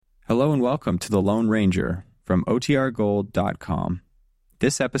Hello and welcome to The Lone Ranger from OTRGold.com.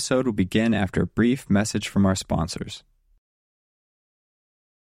 This episode will begin after a brief message from our sponsors.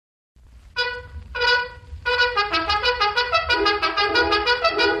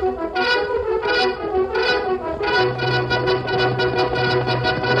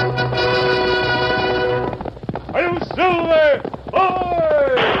 Hail Silver!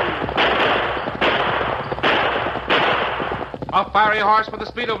 A fiery horse with the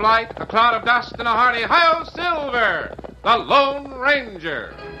speed of light, a cloud of dust, and a hearty Hail Silver, the Lone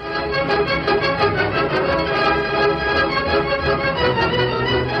Ranger.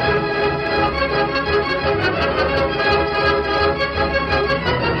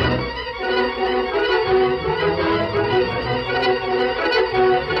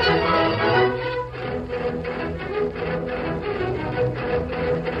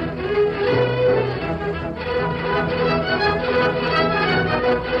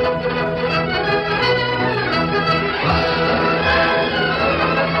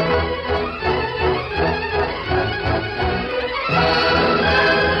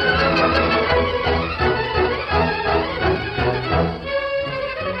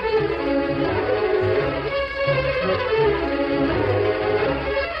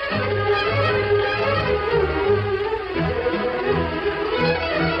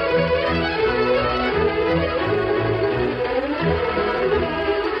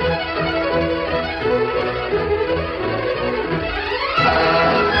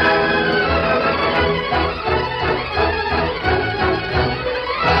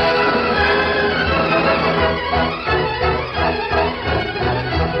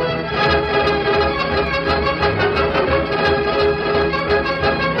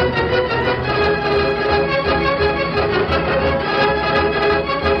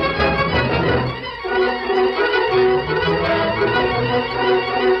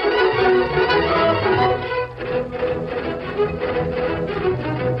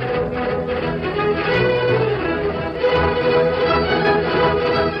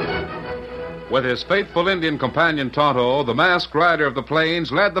 With his faithful Indian companion Tonto, the masked rider of the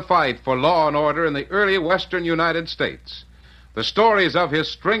plains led the fight for law and order in the early western United States. The stories of his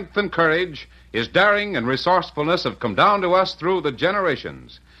strength and courage, his daring and resourcefulness have come down to us through the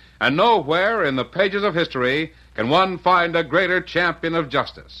generations. And nowhere in the pages of history can one find a greater champion of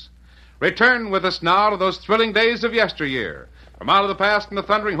justice. Return with us now to those thrilling days of yesteryear. From out of the past and the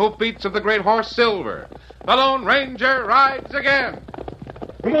thundering hoofbeats of the great horse Silver, the Lone Ranger rides again.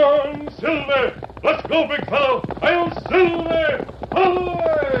 Come on, Silver! Let's go, big fellow! Hail Silver!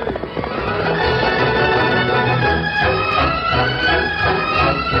 Away!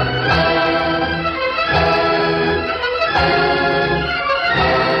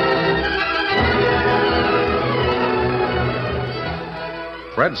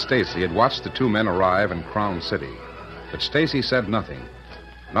 Fred Stacy had watched the two men arrive in Crown City, but Stacy said nothing.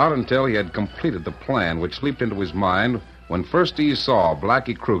 Not until he had completed the plan which leaped into his mind when first he saw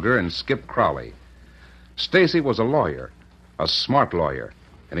Blackie Kruger and Skip Crowley. Stacy was a lawyer, a smart lawyer,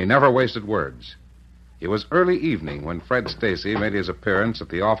 and he never wasted words. It was early evening when Fred Stacy made his appearance at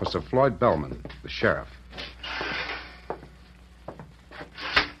the office of Floyd Bellman, the sheriff.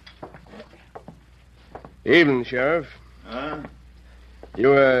 Evening, Sheriff.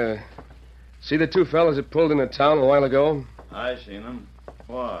 You, see the two fellas that pulled into town a while ago? I seen them.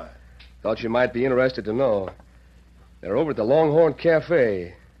 Why? Thought you might be interested to know. They're over at the Longhorn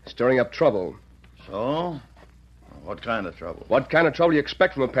Cafe, stirring up trouble. So? What kind of trouble? What kind of trouble you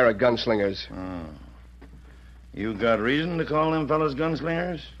expect from a pair of gunslingers? You got reason to call them fellas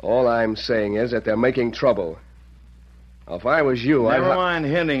gunslingers? All I'm saying is that they're making trouble. Now, if I was you, Never mind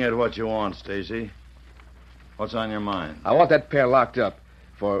hinting at what you want, Stacy. What's on your mind? I want that pair locked up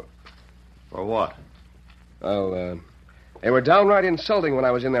for... For what? Well, they were downright insulting when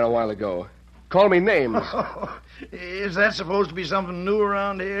I was in there a while ago. Called me names. Is that supposed to be something new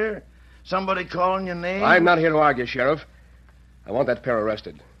around here? Somebody calling you names? I'm not here to argue, Sheriff. I want that pair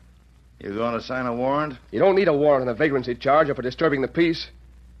arrested. You going to sign a warrant? You don't need a warrant on a vagrancy charge or for disturbing the peace.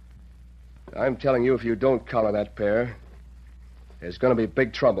 I'm telling you, if you don't collar that pair, there's going to be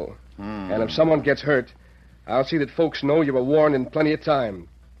big trouble. And if someone gets hurt, I'll see that folks know you were warned in plenty of time.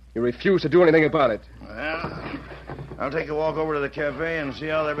 You refuse to do anything about it. Well, I'll take a walk over to the cafe and see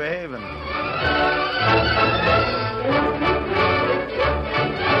how they're behaving.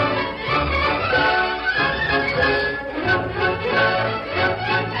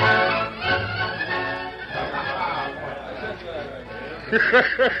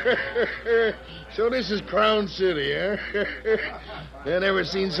 So this is Crown City, eh? I never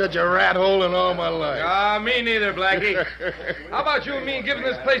seen such a rat hole in all my life. Me neither, Blackie. How about you and me giving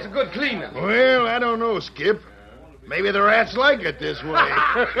this place a good cleaning? Well, I don't know, Skip. Maybe the rats like it this way.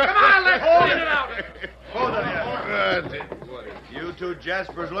 Come on, let's clean it out. Both of you. You two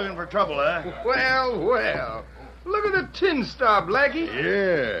Jaspers looking for trouble, eh? Well. Look at the tin star, Blackie.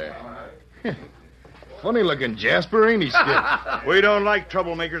 Yeah. Funny-looking Jasper, ain't he, Skip? We don't like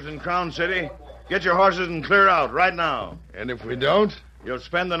troublemakers in Crown City. Get your horses and clear out right now. And if we don't? You'll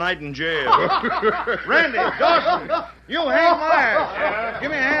spend the night in jail. Randy, Dawson, you hang Myers.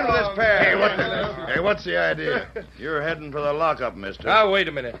 Give me a hand with this pair. Hey, what's the idea? You're heading for the lockup, mister. Now, wait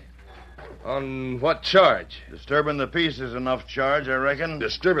a minute. On what charge? Disturbing the peace is enough charge, I reckon.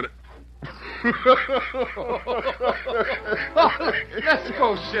 Disturbing it. Let's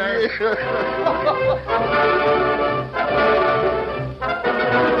go, Sheriff.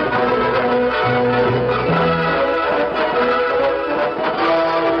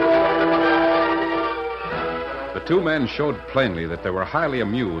 The two men showed plainly that they were highly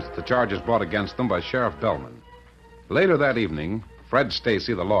amused at the charges brought against them by Sheriff Bellman. Later that evening, Fred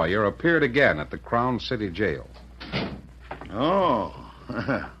Stacy, the lawyer, appeared again at the Crown City Jail. Oh,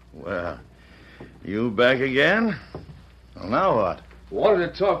 well, you back again? Well, now what?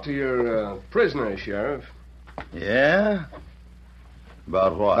 Wanted to talk to your prisoner, Sheriff. Yeah?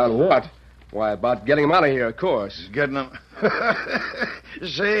 About what? About what? Why, about getting him out of here, of course. Getting him...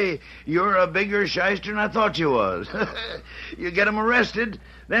 Say, you're a bigger shyster than I thought you was. You get him arrested,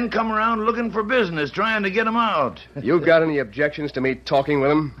 then come around looking for business, trying to get him out. You got any objections to me talking with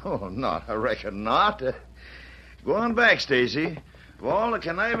him? Oh, not. I reckon not. Go on back, Stacy. Of all the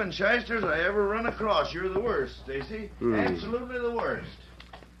conniving shysters I ever run across, you're the worst, Stacy. Absolutely the worst.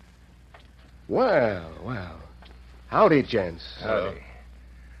 Well. Howdy, gents. Howdy.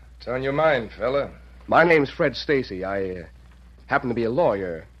 What's on your mind, fella? My name's Fred Stacy. I happen to be a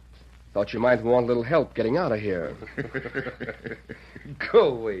lawyer. Thought you might want a little help getting out of here. Go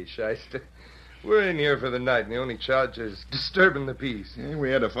away, shyster. We're in here for the night, and the only charge is disturbing the peace. Yeah, we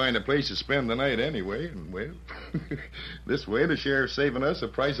had to find a place to spend the night anyway, and, well, this way the sheriff's saving us the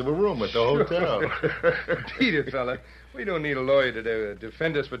price of a room at the hotel. Beat it, fella. We don't need a lawyer to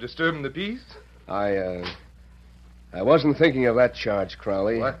defend us for disturbing the peace. I wasn't thinking of that charge,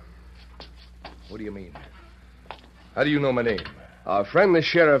 Crowley. What? What do you mean? How do you know my name? Our friend the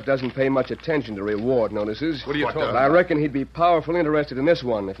sheriff doesn't pay much attention to reward notices. What are you talking But about? I reckon he'd be powerful interested in this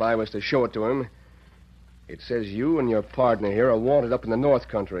one if I was to show it to him. It says you and your partner here are wanted up in the North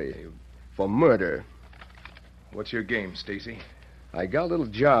Country for murder. What's your game, Stacy? I got a little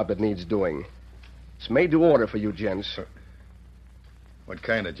job that needs doing. It's made to order for you gents. What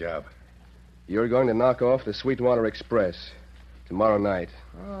kind of job? You're going to knock off the Sweetwater Express tomorrow night.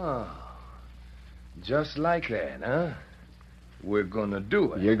 Oh. Just like that, huh? We're gonna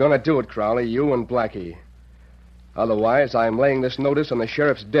do it. You're going to do it, Crowley, you and Blackie. Otherwise, I'm laying this notice on the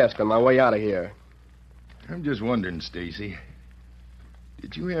sheriff's desk on my way out of here. I'm just wondering, Stacy.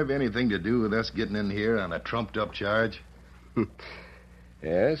 Did you have anything to do with us getting in here on a trumped-up charge?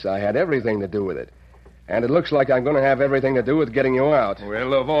 Yes, I had everything to do with it. And it looks like I'm going to have everything to do with getting you out.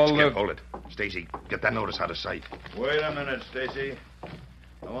 Well, of all Skip, the... hold it. Stacy, get that notice out of sight. Wait a minute, Stacy.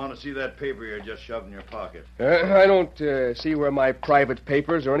 I want to see that paper you just shoved in your pocket. I don't see where my private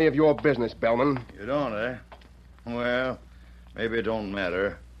papers are any of your business, Bellman. You don't, eh? Well, maybe it don't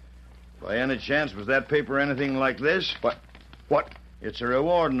matter. By any chance, was that paper anything like this? What? It's a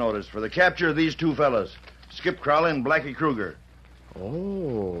reward notice for the capture of these two fellas, Skip Crowley and Blackie Kruger.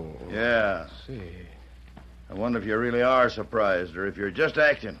 Oh. Yeah. I see. I wonder if you really are surprised or if you're just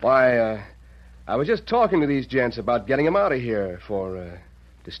acting. Why, I was just talking to these gents about getting them out of here for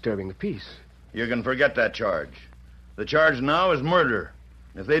disturbing the peace. You can forget that charge. The charge now is murder.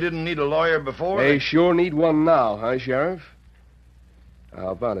 If they didn't need a lawyer before... They sure need one now, huh, Sheriff? How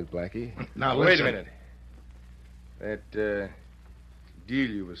about it, Blackie? Now, Wait a listen. minute. That deal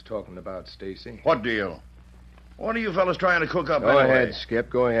you was talking about, Stacy. What deal? What are you fellas trying to cook up Go anyway? ahead,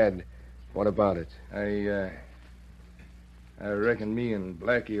 Skip, go ahead. What about it? I reckon me and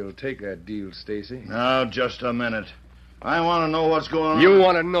Blackie will take that deal, Stacy. Now, just a minute. I want to know what's going on. You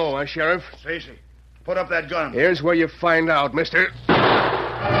want to know, huh, Sheriff? Stacy, put up that gun. Here's where you find out, mister.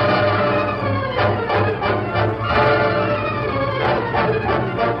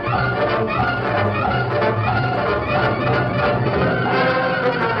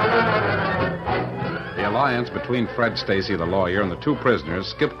 The alliance between Fred Stacy, the lawyer, and the two prisoners,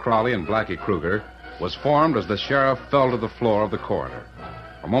 Skip Crowley and Blackie Kruger, was formed as the sheriff fell to the floor of the corridor.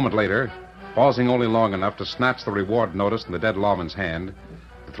 A moment later, pausing only long enough to snatch the reward notice in the dead lawman's hand,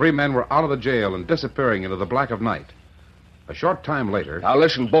 The three men were out of the jail and disappearing into the black of night. A short time later... Now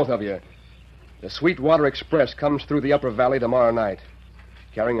listen, both of you. The Sweetwater Express comes through the Upper Valley tomorrow night,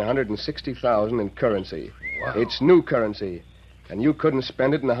 carrying $160,000 in currency. Wow. It's new currency, and you couldn't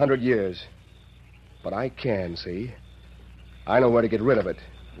spend it in 100 years. But I can, see? I know where to get rid of it.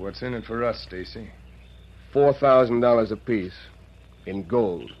 What's in it for us, Stacy? $4,000 apiece in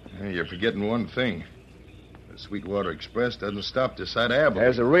gold. Hey, you're forgetting one thing. The Sweetwater Express doesn't stop this side of Abilene.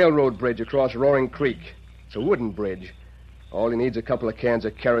 There's a railroad bridge across Roaring Creek. It's a wooden bridge. All he needs a couple of cans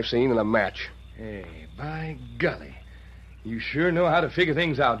of kerosene and a match. Hey, by golly. You sure know how to figure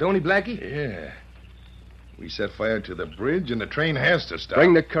things out, don't he, Blackie? Yeah. We set fire to the bridge, and the train has to stop.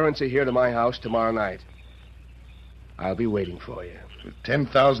 Bring the currency here to my house tomorrow night. I'll be waiting for you. With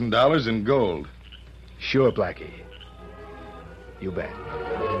 $10,000 in gold. Sure, Blackie. You bet.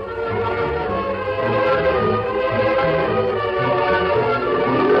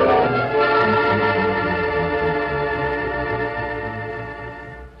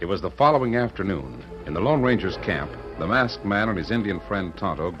 It was the following afternoon. In the Lone Ranger's camp, the masked man and his Indian friend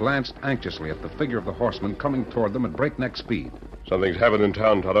Tonto glanced anxiously at the figure of the horseman coming toward them at breakneck speed. Something's happened in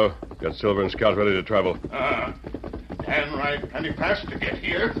town, Tonto. Got Silver and Scout ready to travel. Dan ride plenty fast to get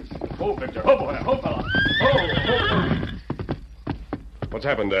here. Oh, Victor. Oh, boy. Oh, fella. Oh. What's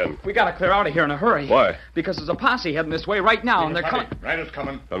happened, Dan? We gotta clear out of here in a hurry. Why? Because there's a posse heading this way right now, and they're coming Riders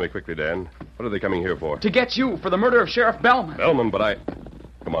coming. Tell me quickly, Dan. What are they coming here for? to get you for the murder of Sheriff Bellman. Bellman, but I...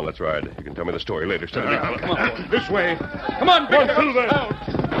 Come on, let's ride. You can tell me the story later. Come on. This way. Come on, Victor. Silver.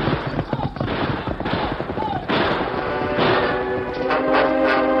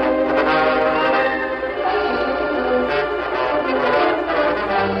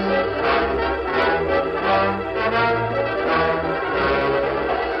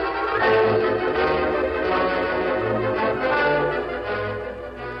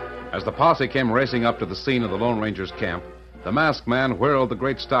 As the posse came racing up to the scene of the Lone Ranger's camp, the masked man whirled the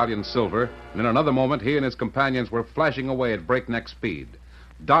great stallion Silver, and in another moment he and his companions were flashing away at breakneck speed,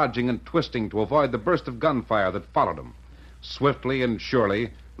 dodging and twisting to avoid the burst of gunfire that followed them. Swiftly and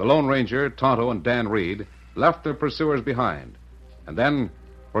surely, the Lone Ranger, Tonto, and Dan Reed left their pursuers behind. And then,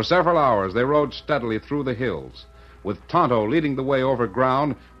 for several hours, they rode steadily through the hills, with Tonto leading the way over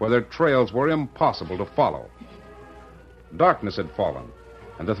ground where their trails were impossible to follow. Darkness had fallen,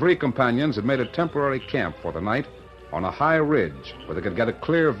 and the three companions had made a temporary camp for the night on a high ridge where they could get a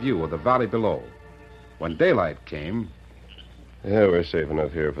clear view of the valley below. When daylight came... Yeah, we're safe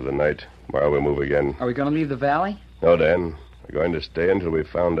enough here for the night. Tomorrow we'll move again. Are we gonna leave the valley? No, Dan. We're going to stay until we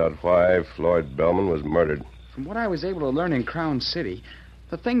found out why Floyd Bellman was murdered. From what I was able to learn in Crown City,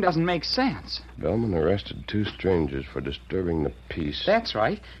 the thing doesn't make sense. Bellman arrested two strangers for disturbing the peace. That's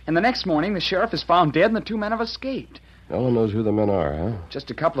right. And the next morning, the sheriff is found dead and the two men have escaped. No one knows who the men are, huh?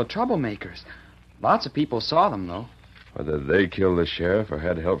 Just a couple of troublemakers. Lots of people saw them, though. Whether they killed the sheriff or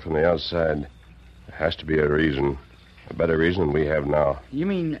had help from the outside, there has to be a reason. A better reason than we have now. You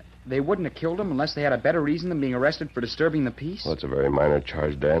mean they wouldn't have killed him unless they had a better reason than being arrested for disturbing the peace? Well, it's a very minor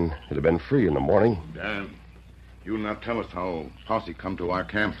charge, Dan. He'd have been free in the morning. Dan, you'll not tell us how posse come to our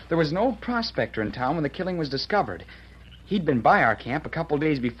camp. There was an old prospector in town when the killing was discovered. He'd been by our camp a couple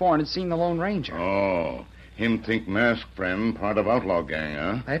days before and had seen the Lone Ranger. Oh, him think masked friend, part of outlaw gang,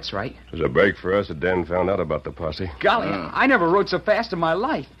 huh? That's right. It was a break for us that Dan found out about the posse. Golly, I never rode so fast in my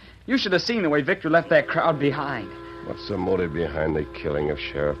life. You should have seen the way Victor left that crowd behind. What's the motive behind the killing of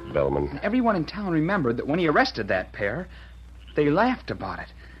Sheriff Bellman? Everyone in town remembered that when he arrested that pair, they laughed about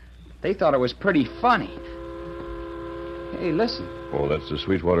it. They thought it was pretty funny. Hey, listen. Oh, that's the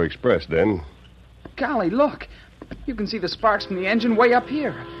Sweetwater Express, then. Golly, look. You can see the sparks from the engine way up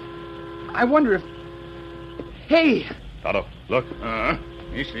here. I wonder if... Hey! Tonto, look.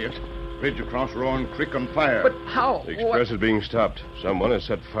 You see it. Bridge across Rowan Creek on fire. But how? The express is being stopped. Someone has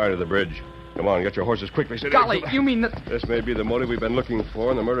set fire to the bridge. Come on, get your horses quickly. Golly, you mean that... This may be the motive we've been looking for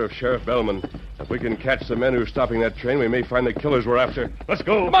in the murder of Sheriff Bellman. If we can catch the men who are stopping that train, we may find the killers we're after. Let's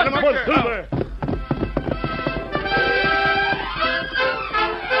go. Come on, Victor. Silver.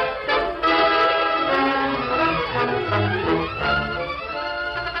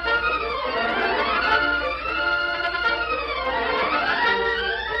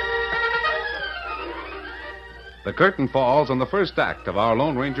 The curtain falls on the first act of our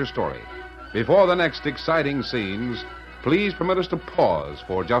Lone Ranger story. Before the next exciting scenes, please permit us to pause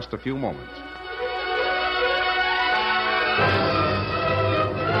for just a few moments.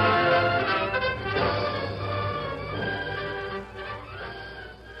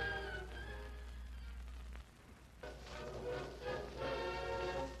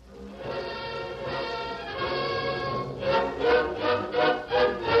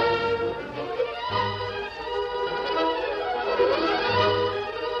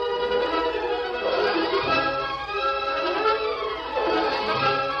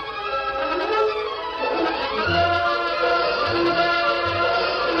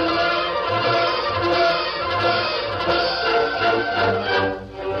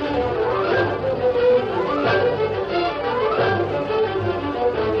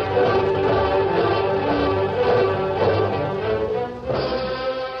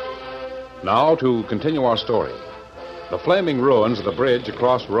 Now, to continue our story. The flaming ruins of the bridge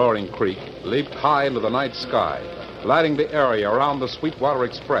across Roaring Creek leaped high into the night sky, lighting the area around the Sweetwater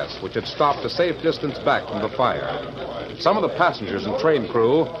Express, which had stopped a safe distance back from the fire. Some of the passengers and train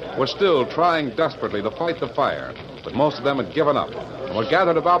crew were still trying desperately to fight the fire, but most of them had given up and were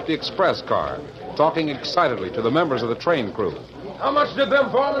gathered about the express car, talking excitedly to the members of the train crew. How much did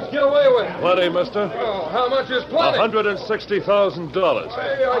them farmers get away with? Plenty, mister. Oh, how much is plenty? $160,000.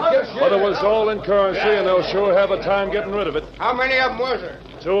 Hey, I guess But it was all in currency, and they'll sure have a time getting rid of it. How many of them was there?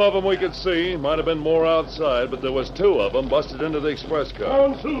 2 of them we could see. Might have been more outside, but there was 2 of them busted into the express car.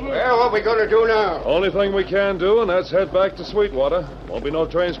 Well, what we going to do now? Only thing we can do, and that's head back to Sweetwater. Won't be no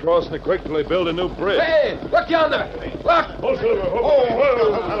trains crossing the creek till they build a new bridge. Hey, look yonder. Look.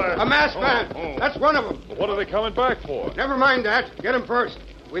 A masked man. That's one of them. What are they coming back for? Never mind that. Get him first.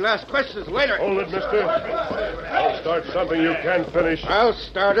 We'll ask questions later. Hold it, mister. I'll start something you can't finish. I'll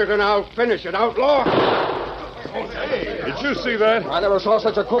start it and I'll finish it, outlaw. Did you see that? I never saw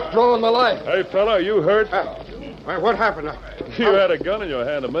such a quick blow in my life. Hey, fella, are you hurt? Why, what happened? You had a gun in your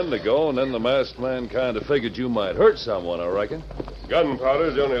hand a minute ago, and then the masked man kind of figured you might hurt someone, I reckon.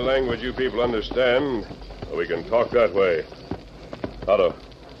 Gunpowder's the only language you people understand, so we can talk that way. Otto,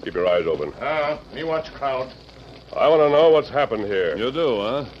 keep your eyes open. Me watch crowd. I want to know what's happened here. You do,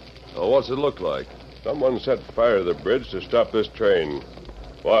 huh? Well, what's it look like? Someone set fire to the bridge to stop this train.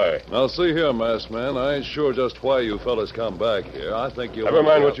 Why? Now, see here, masked man. I ain't sure just why you fellas come back here. I think you'll... Never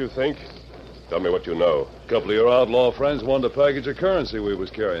mind what you think. Tell me what you know. A couple of your outlaw friends wanted a package of currency we was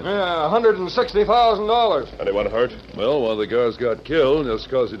carrying. Yeah, $160,000. Anyone hurt? Well, one of the guards got killed just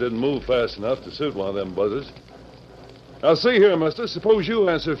because he didn't move fast enough to suit one of them buzzards. Now, see here, mister. Suppose you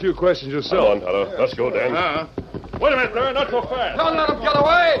answer a few questions yourself. Come on, Otto. Let's go, Dan. Wait a minute there. Not so fast. Don't let him get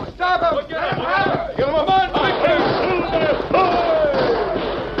away. Stop him. Get him a man.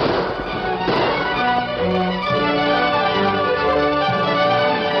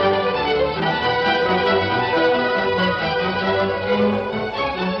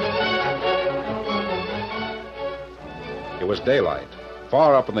 It was daylight.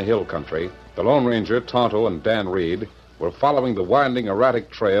 Far up in the hill country, the Lone Ranger, Tonto, and Dan Reed were following the winding,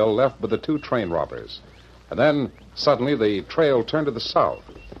 erratic trail left by the 2 train robbers. And then, suddenly, the trail turned to the south.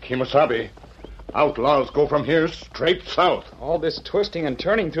 Kemosabe. Outlaws go from here straight south. All this twisting and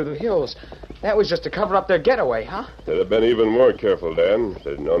turning through the hills. That was just to cover up their getaway, huh? They'd have been even more careful, Dan, if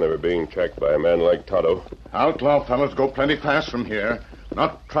they'd known they were being tracked by a man like Tonto. Outlaw fellows go plenty fast from here.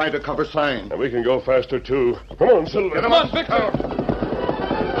 Not try to cover sign. And we can go faster, too. Come on, Silver. Get 'em on, Victor.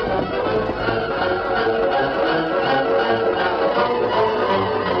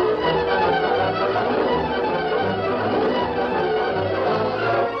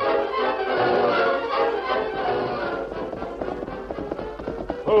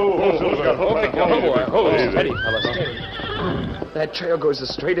 Steady, fella, steady. That trail goes as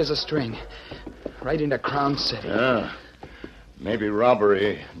straight as a string. Right into Crown City. Yeah. Maybe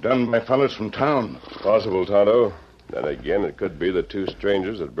robbery done by fellas from town. Possible, Tonto. Then again, it could be the 2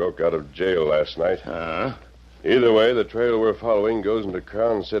 strangers that broke out of jail last night. Either way, the trail we're following goes into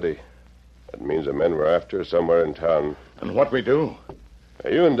Crown City. That means the men we're after are somewhere in town. And what we do?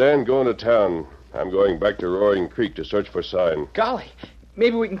 You and Dan go into town. I'm going back to Roaring Creek to search for sign. Golly,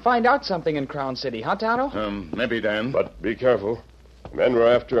 maybe we can find out something in Crown City, huh, Tonto? Maybe, Dan. But be careful. The men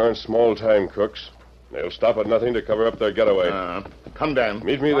we're after aren't small-time crooks. They'll stop at nothing to cover up their getaway. Come, Dan.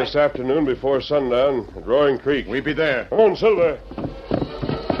 Meet me this afternoon before sundown at Roaring Creek. We be there. Come on, Silver.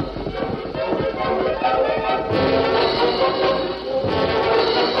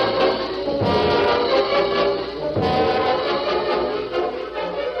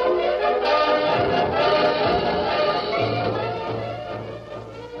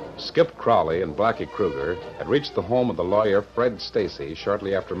 Skip Crowley and Blackie Kruger had reached the home of the lawyer Fred Stacy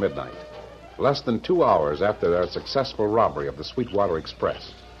shortly after midnight, less than 2 hours after their successful robbery of the Sweetwater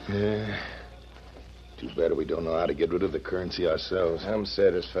Express. Yeah. Too bad we don't know how to get rid of the currency ourselves. I'm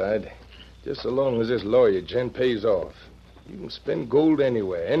satisfied. Just so long as this lawyer gent pays off. You can spend gold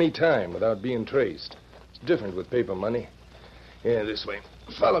anywhere, any time, without being traced. It's different with paper money. Yeah, this way.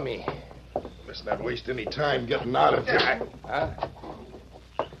 Follow me. Let's not waste any time getting out of here. Huh?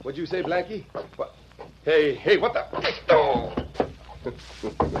 What'd you say, Blackie? What? Hey, what the... Oh!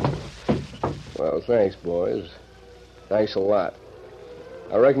 Well, thanks, boys. Thanks a lot.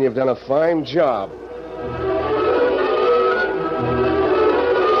 I reckon you've done a fine job.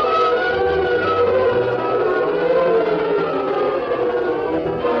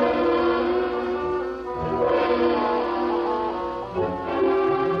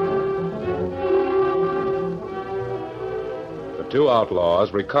 The two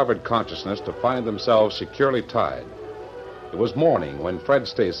outlaws recovered consciousness to find themselves securely tied. It was morning when Fred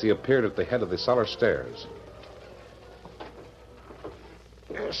Stacy appeared at the head of the cellar stairs.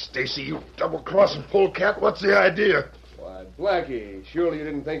 Stacy, you double-crossing polecat, what's the idea? Why, Blackie, surely you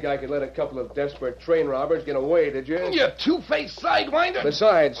didn't think I could let a couple of desperate train robbers get away, did you? You two-faced sidewinder.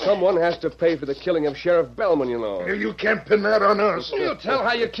 Besides, someone has to pay for the killing of Sheriff Bellman, you know. You can't pin that on us. You'll tell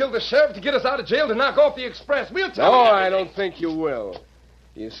how you killed the sheriff to get us out of jail to knock off the express. We'll tell No, him. I don't think you will.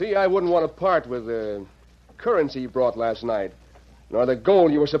 You see, I wouldn't want to part with the currency you brought last night, nor the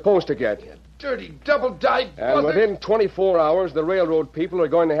gold you were supposed to get. Dirty double-dyed And within 24 hours, the railroad people are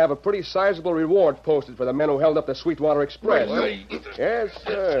going to have a pretty sizable reward posted for the men who held up the Sweetwater Express. Yes,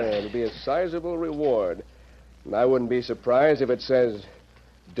 sir. It'll be a sizable reward. And I wouldn't be surprised if it says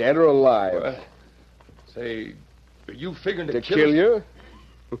dead or alive. Say, are you figuring To kill you?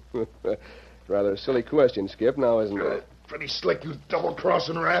 Rather a silly question, Skip, now isn't it? Pretty slick, you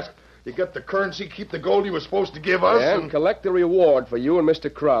double-crossing rat. You get the currency, keep the gold you were supposed to give us, And collect the reward for you and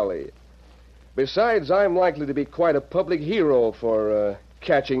Mr. Crowley. Besides, I'm likely to be quite a public hero for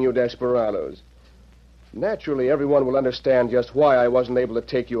catching you desperados. Naturally, everyone will understand just why I wasn't able to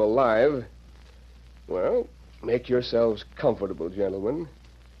take you alive. Well, make yourselves comfortable, gentlemen.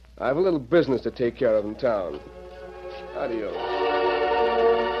 I have a little business to take care of in town. Adios.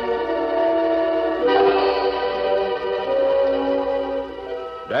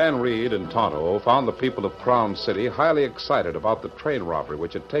 Dan Reed and Tonto found the people of Crown City highly excited about the train robbery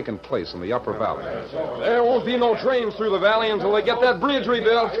which had taken place in the Upper Valley. There won't be no trains through the valley until they get that bridge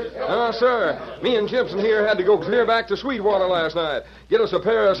rebuilt. Sir. Me and Gibson here had to go clear back to Sweetwater last night. Get us a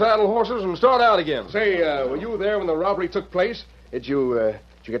pair of saddle horses and start out again. Say, were you there when the robbery took place? Did you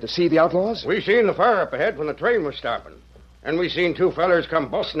get to see the outlaws? We seen the fire up ahead when the train was stopping. And we seen two fellers come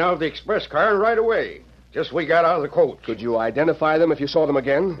busting out of the express car right away. Just we got out of the coach. Could you identify them if you saw them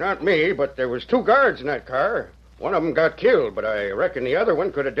again? Not me, but there was two guards in that car. One of them got killed, but I reckon the other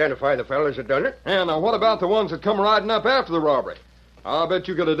one could identify the fellers that done it. And what about the ones that come riding up after the robbery? I'll bet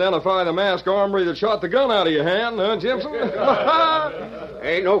you could identify the masked armory that shot the gun out of your hand, Gibson?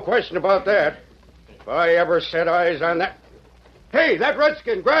 Ain't no question about that. If I ever set eyes on that... Hey, that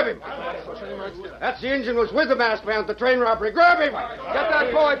redskin, grab him. That's the engine was with the masked man at the train robbery. Grab him. Get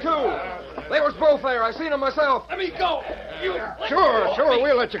that boy, too. They was both there. I seen them myself. Let me go. Sure,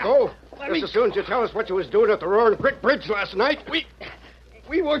 we'll let you go. Just as soon as you tell us what you was doing at the Roaring Creek Bridge last night.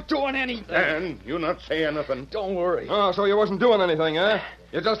 We weren't doing anything. Dan, you not say anything. Don't worry. Oh, so you wasn't doing anything, huh?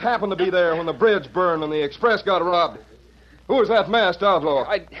 You just happened to be there when the bridge burned and the express got robbed. Who was that masked outlaw?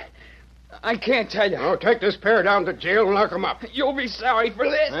 I can't tell you. Oh, take this pair down to jail and lock them up. You'll be sorry for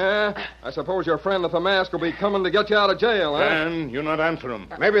this. Yeah, I suppose your friend with the mask will be coming to get you out of jail, huh? Dan, you not answer him.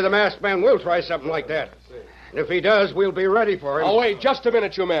 Maybe the masked man will try something like that. And if he does, we'll be ready for him. Oh, wait, just a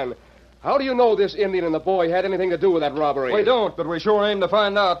minute, you men. How do you know this Indian and the boy had anything to do with that robbery? We don't, but we sure aim to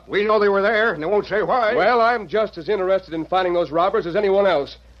find out. We know they were there, and they won't say why. Well, I'm just as interested in finding those robbers as anyone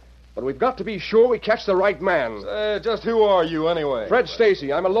else. But we've got to be sure we catch the right man. Just who are you, anyway? Fred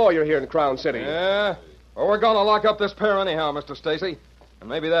Stacy. I'm a lawyer here in Crown City. Yeah? Well, we're going to lock up this pair anyhow, Mr. Stacy. And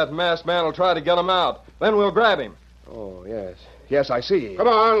maybe that masked man will try to get him out. Then we'll grab him. Oh, yes. Yes, I see. Come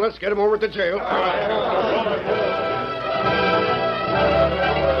on, let's get him over to jail.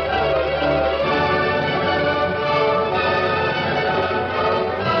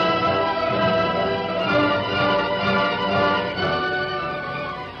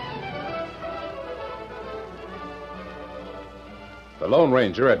 The Lone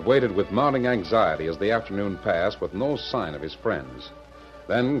Ranger had waited with mounting anxiety as the afternoon passed with no sign of his friends.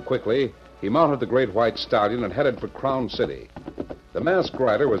 Then, quickly, he mounted the great white stallion and headed for Crown City. The masked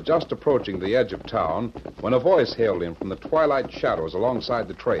rider was just approaching the edge of town when a voice hailed him from the twilight shadows alongside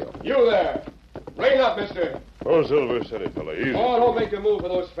the trail. You there. Rein up, mister. Oh, Silver City, fella, easy. Oh, don't make a move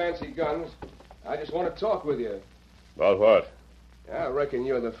with those fancy guns. I just want to talk with you. About what? I reckon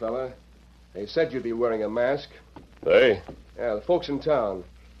you're the fella. They said you'd be wearing a mask. They? Yeah, the folks in town.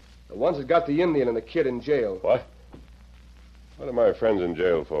 The ones that got the Indian and the kid in jail. What? What are my friends in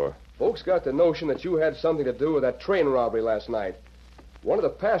jail for? Folks got the notion that you had something to do with that train robbery last night. One of the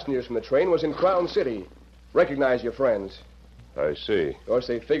passengers from the train was in Crown City. Recognize your friends. I see. Of course,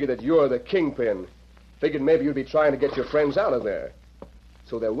 they figured that you're the kingpin. Figured maybe you'd be trying to get your friends out of there.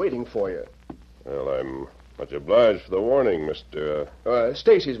 So they're waiting for you. Well, I'm much obliged for the warning, Mr.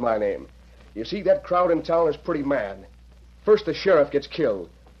 Stacy's my name. You see, that crowd in town is pretty mad. First, the sheriff gets killed.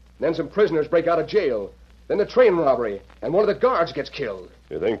 Then some prisoners break out of jail. Then the train robbery, and one of the guards gets killed.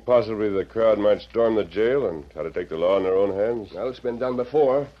 You think possibly the crowd might storm the jail and try to take the law in their own hands? Well, it's been done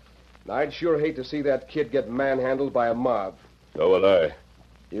before. And I'd sure hate to see that kid get manhandled by a mob. So would I.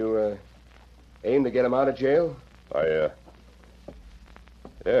 You, aim to get him out of jail?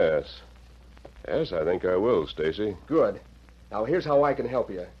 Yes. Yes, I think I will, Stacy. Good. Now, here's how I can help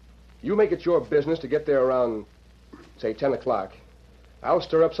you. You make it your business to get there around, say, 10 o'clock. I'll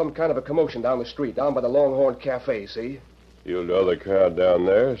stir up some kind of a commotion down the street, down by the Longhorn Cafe, see? You'll draw the crowd down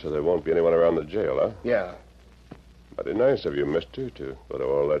there so there won't be anyone around the jail, huh? Yeah. Mighty nice of you, mister, to go to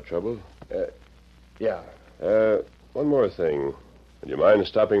all that trouble. Yeah. One more thing. Would you mind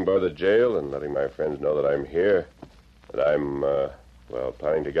stopping by the jail and letting my friends know that I'm here? That I'm,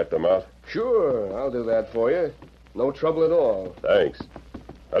 planning to get them out? Sure, I'll do that for you. No trouble at all. Thanks.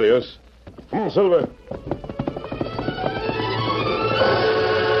 Adios. Come on, Silver.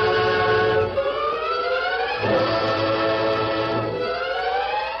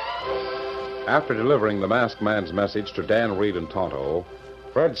 After delivering the masked man's message to Dan Reed and Tonto,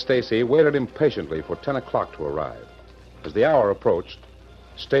 Fred Stacy waited impatiently for 10 o'clock to arrive. As the hour approached,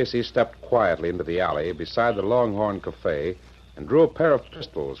 Stacy stepped quietly into the alley beside the Longhorn Cafe and drew a pair of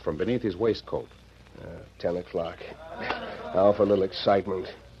pistols from beneath his waistcoat. 10 o'clock. Now for a little excitement.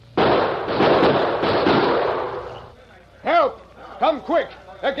 Help! Come quick!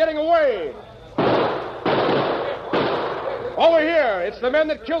 They're getting away! Over here! It's the men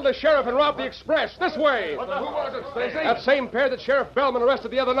that killed the sheriff and robbed the express. This way! Who was it, Stacy? That same pair that Sheriff Bellman arrested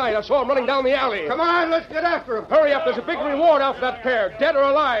the other night. I saw him running down the alley. Come on, let's get after him. Hurry up. There's a big reward out for that pair, dead or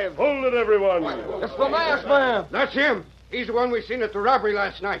alive. Hold it, everyone. It's the masked man. That's him. He's the one we seen at the robbery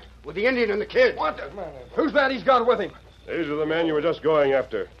last night with the Indian and the kid. What? Who's that he's got with him? These are the men you were just going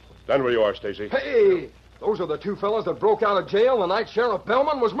after. Stand where you are, Stacy. Hey! Those are the two fellas that broke out of jail the night Sheriff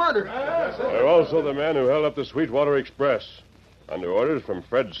Bellman was murdered. They're also the men who held up the Sweetwater Express. Under orders from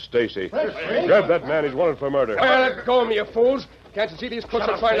Fred Stacy. Grab that man. He's wanted for murder. Let go of me, you fools. Can't you see these crooks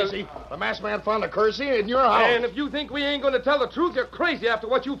are trying to... The masked man found a currency in your house. And if you think we ain't going to tell the truth, you're crazy after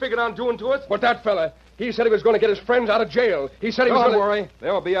what you figured on doing to us. But that fella, he said he was going to get his friends out of jail. He said he was going to... Don't worry.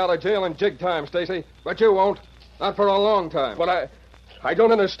 They'll be out of jail in jig time, Stacy. But you won't. Not for a long time. But I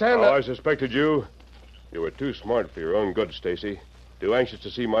don't understand that... I suspected you. You were too smart for your own good, Stacy. Too anxious to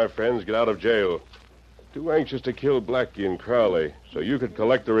see my friends get out of jail. Too anxious to kill Blackie and Crowley so you could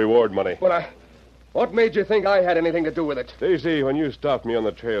collect the reward money. But what made you think I had anything to do with it? Stacy, when you stopped me on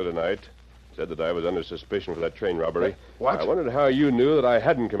the trail tonight, said that I was under suspicion for that train robbery. What? I wondered how you knew that I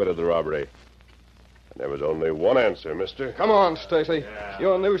hadn't committed the robbery. And there was only one answer, mister. Come on, Stacy.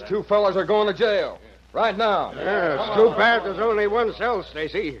 You and those two fellas are going to jail. Right now. Yeah, it's too bad there's only one cell,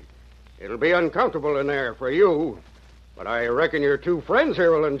 Stacy. It'll be uncomfortable in there for you. But I reckon your two friends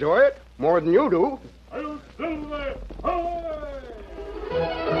here will enjoy it more than you do.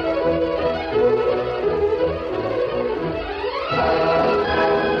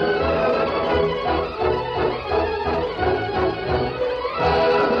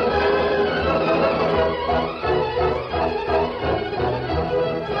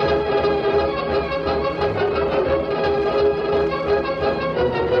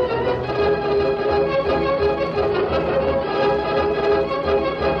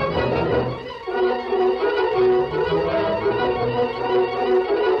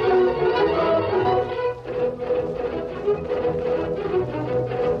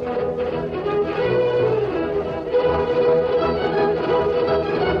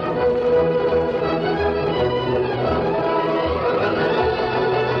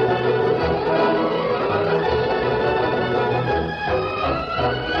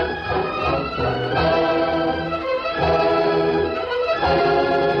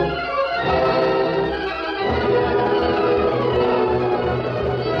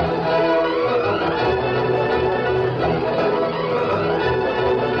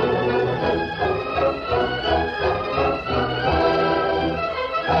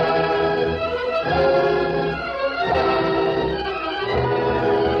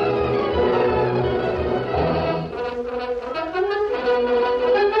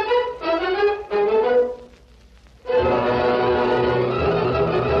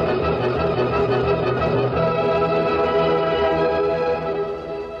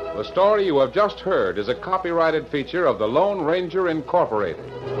 The story you have just heard is a copyrighted feature of the Lone Ranger Incorporated.